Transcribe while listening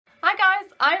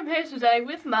I am here today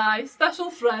with my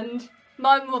special friend,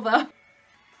 my mother.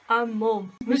 And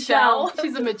Mum. Michelle.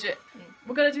 She's a midget.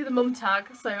 We're going to do the mum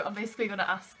tag, so I'm basically going to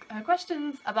ask her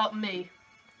questions about me.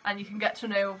 And you can get to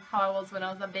know how I was when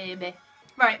I was a baby.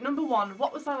 Right, number one,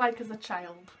 what was I like as a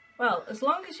child? Well, as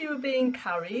long as you were being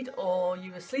carried or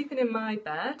you were sleeping in my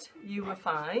bed, you were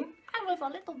fine. I was a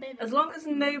little baby. As long as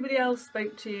nobody else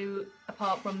spoke to you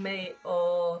apart from me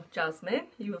or Jasmine,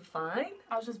 you were fine.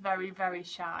 I was just very, very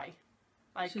shy.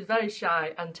 She was very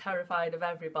shy and terrified of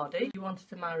everybody. You wanted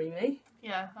to marry me.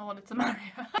 Yeah, I wanted to marry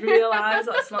her. Realise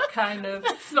that's not kind of...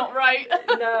 It's not right.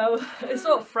 No, it's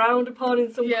sort of frowned upon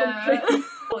in some countries.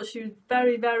 But she was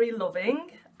very, very loving.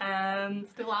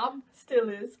 Still am. Still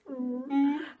is.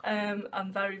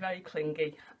 And very, very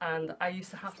clingy. And I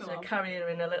used to have to carry her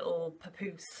in a little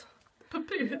papoose.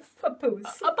 Papoose?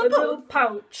 Papoose. A little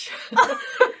pouch.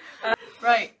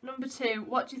 Right, number two,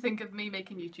 what do you think of me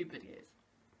making YouTube videos?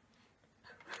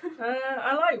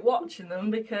 I like watching them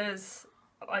because,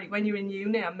 like, when you're in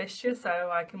uni, I miss you,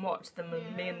 so I can watch them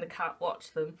and me and the cat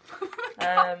watch them.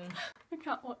 The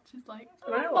cat watches like.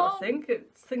 Well, I think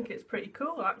it's pretty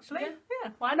cool, actually.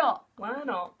 Yeah. Why not? Why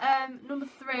not? Number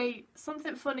three,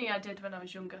 something funny I did when I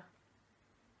was younger.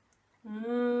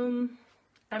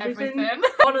 Everything.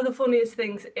 One of the funniest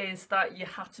things is that you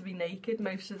had to be naked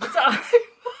most of the time.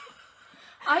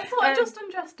 I thought I just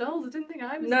undressed dolls. I didn't think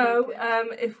I was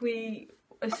naked.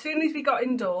 As soon as we got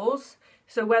indoors,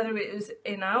 so whether it was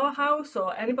in our house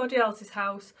or anybody else's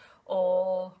house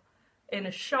or in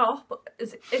a shop,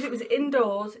 if it was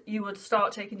indoors, you would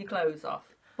start taking your clothes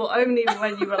off. But only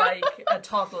when you were like a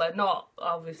toddler, not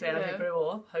obviously as you grew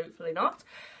up, hopefully not.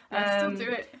 Still do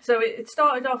it. So it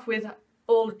started off with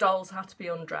all the dolls had to be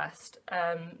undressed.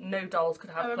 No dolls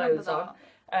could have clothes on.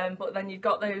 But then you've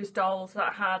got those dolls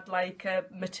that had like a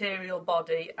material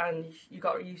body and you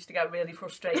used to get really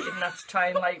frustrated and had to try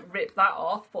and like rip that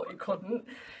off, but you couldn't.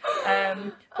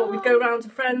 But we'd go round to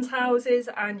friends' houses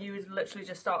and you would literally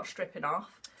just start stripping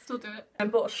off. Still do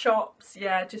it. But shops,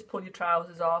 just pull your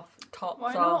trousers off, tops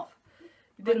off. Not?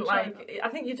 You didn't I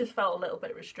think you just felt a little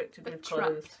bit restricted with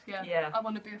clothes. Yeah. I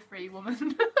want to be a free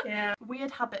woman. Yeah.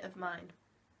 Weird habit of mine.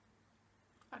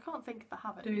 I can't think of a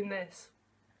habit. Doing this.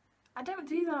 I don't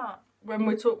do that. When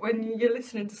you're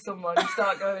listening to someone, you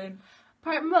start going.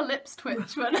 Apparently my lips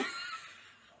twitch when if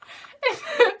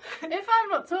I'm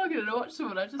not talking and I watch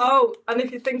someone, I just. Oh, and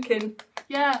if you're thinking.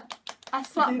 Yeah, I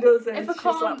slap. She does it. If I She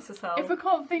can't, slaps herself. If I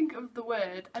can't think of the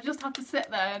word, I just have to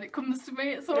sit there and it comes to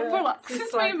me. It sort of relaxes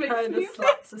just me like and makes kind me of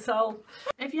slaps herself.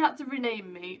 If you had to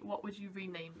rename me, what would you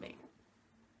rename me?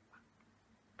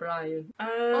 Brian.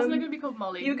 Wasn't I going to be called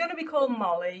Molly? You were going to be called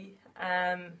Molly.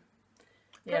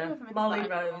 Yeah, Molly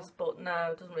Rose, but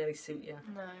no, it doesn't really suit you.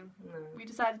 No. We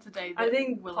decided today that I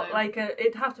think Willow,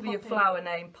 it'd have to be a flower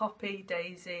name, Poppy,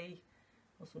 Daisy,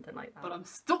 or something like that. But I'm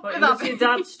stuck with Abbie. It was your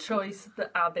Abbie. dad's choice,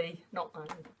 the Abbie, not mine.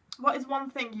 What is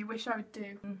one thing you wish I would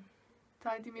do?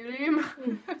 Tidy my room.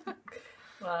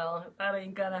 Well, that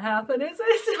ain't gonna happen, is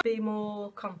it? Be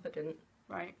more confident.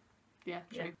 Right. Yeah,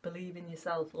 true. Yeah, believe in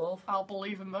yourself, love. I'll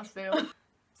believe in myself.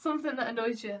 Something that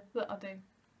annoys you that I do.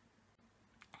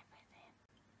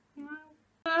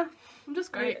 I'm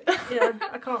just great. Yeah,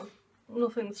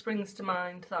 nothing springs to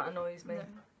mind that annoys me.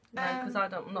 No, because I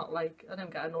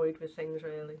don't get annoyed with things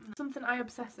really. Something I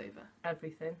obsess over.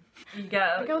 Everything. I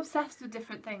get obsessed with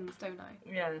different things, don't I?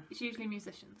 Yeah. It's usually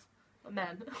musicians. Or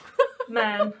men.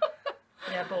 Men.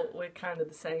 Yeah, but we're kind of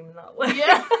the same in that way.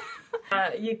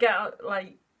 Yeah. You get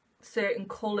like certain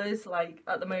colours, like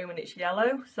at the moment it's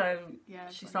yellow, so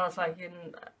she starts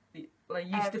liking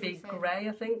used to be grey,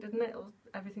 I think, didn't it?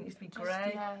 Everything used to be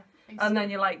grey. Yeah. And then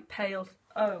you like pale.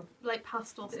 Oh. Like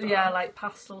pastel stuff. Yeah, like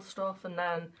pastel stuff, and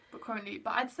then.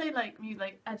 But I'd say like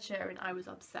Ed Sheeran, I was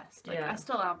obsessed. Like I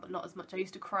still am, but not as much. I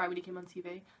used to cry when he came on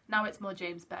TV. Now it's more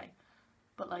James Bay,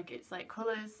 but like it's like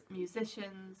colours,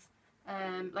 musicians,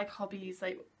 like hobbies,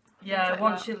 like. Yeah, like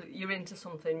once you're into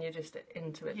something, you're just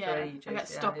into it for ages. I get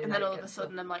stuck, and then all of a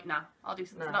sudden I'm like, nah, I'll do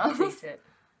something else. Beat it.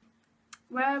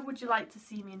 Where would you like to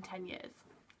see me in 10 years?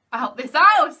 Out this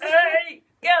house! Hey,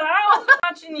 get out!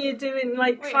 Imagine you doing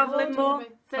travelling more.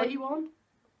 31?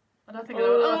 I don't think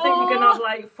I think you're going to have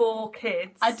like 4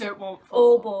 kids. I don't want 4.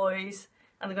 All boys.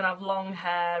 And they're going to have long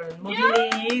hair and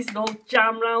muddy knees and all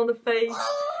jam round the face.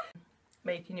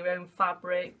 Making your own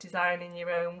fabric, designing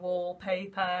your own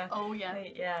wallpaper. Oh yeah.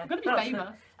 Yeah. I'm going to be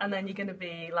famous. And then you're going to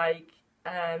be like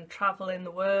travelling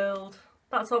the world.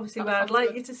 That's obviously where I'd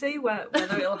like you to see, whether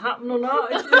it'll happen or not.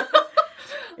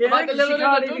 Yeah, because you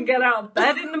can't even get out of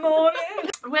bed in the morning.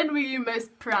 When were you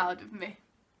most proud of me?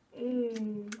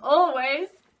 Always.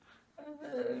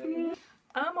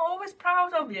 I'm always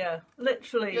proud of you,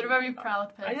 literally. You're a very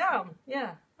proud person. I am,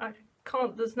 yeah. I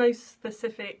can't, there's no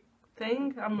specific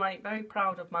thing. I'm like very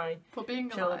proud of my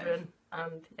children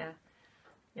and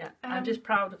yeah. I'm just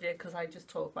proud of you because I just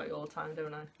talk about you all the time,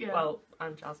 don't I? Yeah. Well,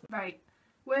 I'm Jasmine. Right.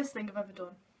 Worst thing I've ever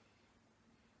done.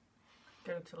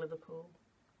 Go to Liverpool.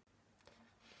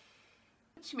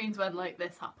 She means when like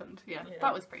this happened. Yeah,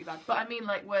 that was pretty bad. But I mean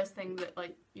like worst thing that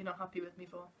like you're not happy with me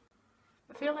for.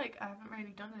 I feel like I haven't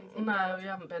really done anything. No, bad. you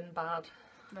haven't been bad.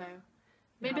 No.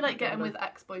 Maybe like getting with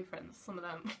ex-boyfriends, some of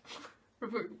them.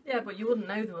 Yeah, but you wouldn't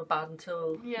know they were bad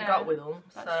until you got with them.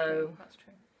 That's so true. That's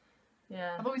true.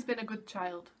 Yeah. I've always been a good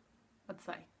child, I'd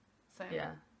say. So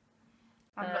yeah.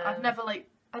 I've never like,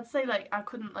 I'd say like I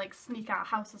couldn't like sneak out of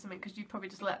house or something because you'd probably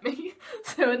just let me.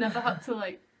 So I never had to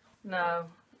like. No,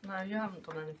 you haven't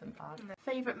done anything bad. No.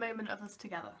 Favourite moment of us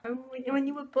together? Oh, when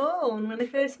you were born, when I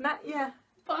first met you.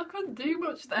 But I couldn't do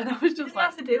much then. I was just didn't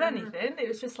have to do anything. It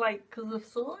was just like because I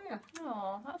saw you.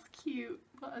 Oh, that's cute.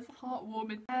 That is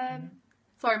heartwarming.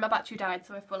 Sorry, my battery died,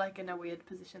 so if we're like in a weird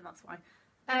position, that's why.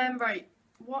 Right.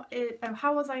 What is? Oh,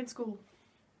 how was I in school?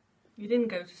 You didn't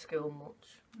go to school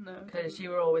much. No. Because you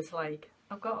were always like,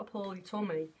 I've got a poorly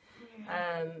tummy.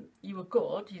 Yeah. You were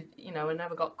good. You know, I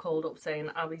never got called up saying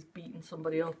Abbie's beating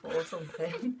somebody up or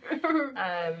something.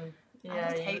 Yeah,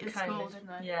 I just hated school, didn't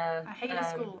I? Yeah. I hated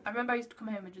school. I remember I used to come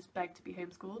home and just beg to be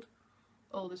homeschooled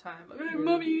all the time. Like, oh,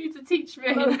 Mummy, you need to teach me.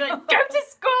 And be like, go to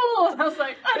school! And I was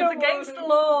like, I don't It's against the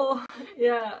law.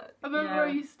 Yeah. I remember I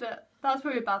used to, that was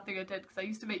probably a bad thing I did because I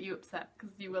used to make you upset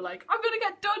because you were like, I'm going to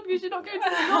get done because you're not going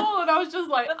to school. And I was just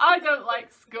like, I don't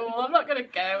like school. I'm not going to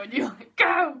go. And you're like,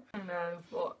 go! I know,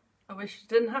 but I wish you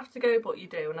didn't have to go, but you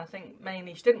do, and I think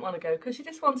mainly she didn't want to go because she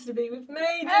just wanted to be with me.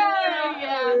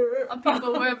 Yeah, and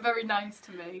people weren't very nice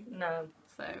to me. No.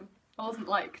 So, I wasn't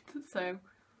liked, so.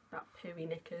 That pooey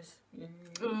knickers.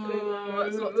 Ooh,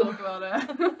 let's not talk about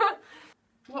it.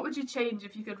 What would you change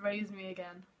if you could raise me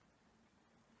again?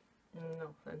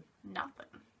 Nothing. Nothing.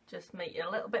 Just make you a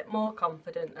little bit more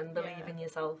confident and believe in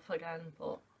yourself again,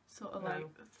 but. Sort of like,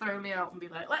 throw me out and be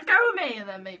like, let go of me! And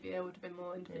then maybe I would have been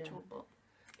more individual, but.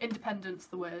 Independence,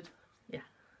 the word. Yeah.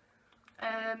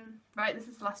 Right, this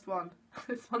is the last one.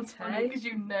 This one's funny because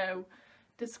you know.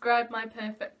 Describe my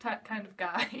perfect kind of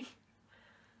guy.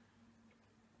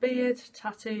 Beard,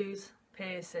 tattoos,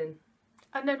 piercing.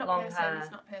 No, not long piercings. hair.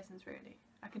 Not piercings, really.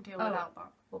 I can deal without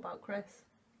that. What about Chris?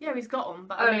 Yeah, he's got them,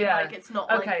 but I mean, like, it's not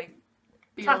like.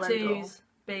 Tattoos,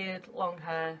 beard, long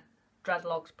hair,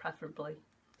 dreadlocks preferably.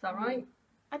 Is that right?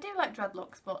 I do like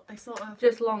dreadlocks, but they sort of.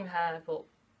 Just long hair, but.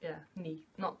 Yeah, neat,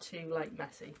 not too like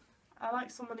messy. I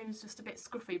like someone who's just a bit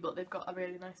scruffy, but they've got a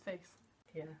really nice face.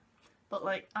 Yeah. But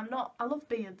like, I love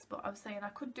beards, but I was saying I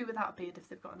could do without a beard if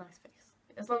they've got a nice face.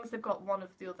 As long as they've got one of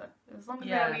the other. As long as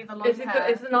they have either long hair.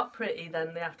 If they're not pretty,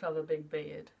 then they have to have a big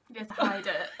beard. You have to hide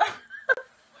it.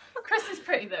 Chris is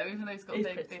pretty though, even though he's got a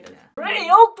big beard. Yeah. Pretty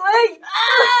ugly!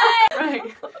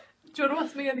 Right. Do you want to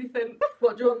ask me anything?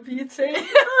 What do you want for your tea?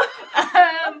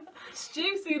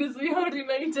 Stew, seeing as we already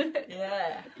made it.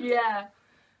 Yeah. Yeah.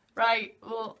 Right,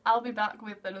 well, I'll be back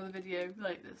with another video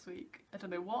like this week. I don't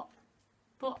know what,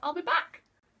 but I'll be back.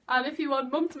 And if you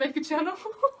want Mum to make a channel,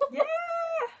 yeah,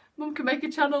 Mum can make a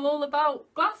channel all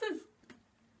about glasses.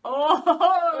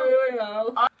 Oh,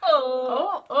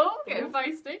 getting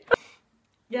feisty.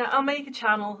 Yeah, I'll make a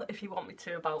channel if you want me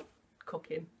to about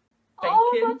cooking. Bacon.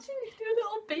 Oh, imagine you do a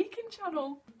little baking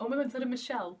channel. Oh my god, instead of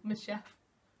Michelle, Miss Chef.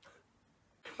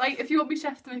 Right, if you want me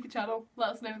chef to make a channel, let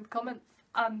us know in the comments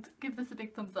and give this a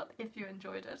big thumbs up if you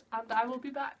enjoyed it. And I will be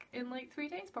back in like 3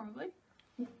 days probably.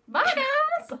 Bye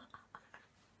guys!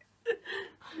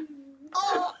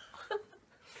 Oh.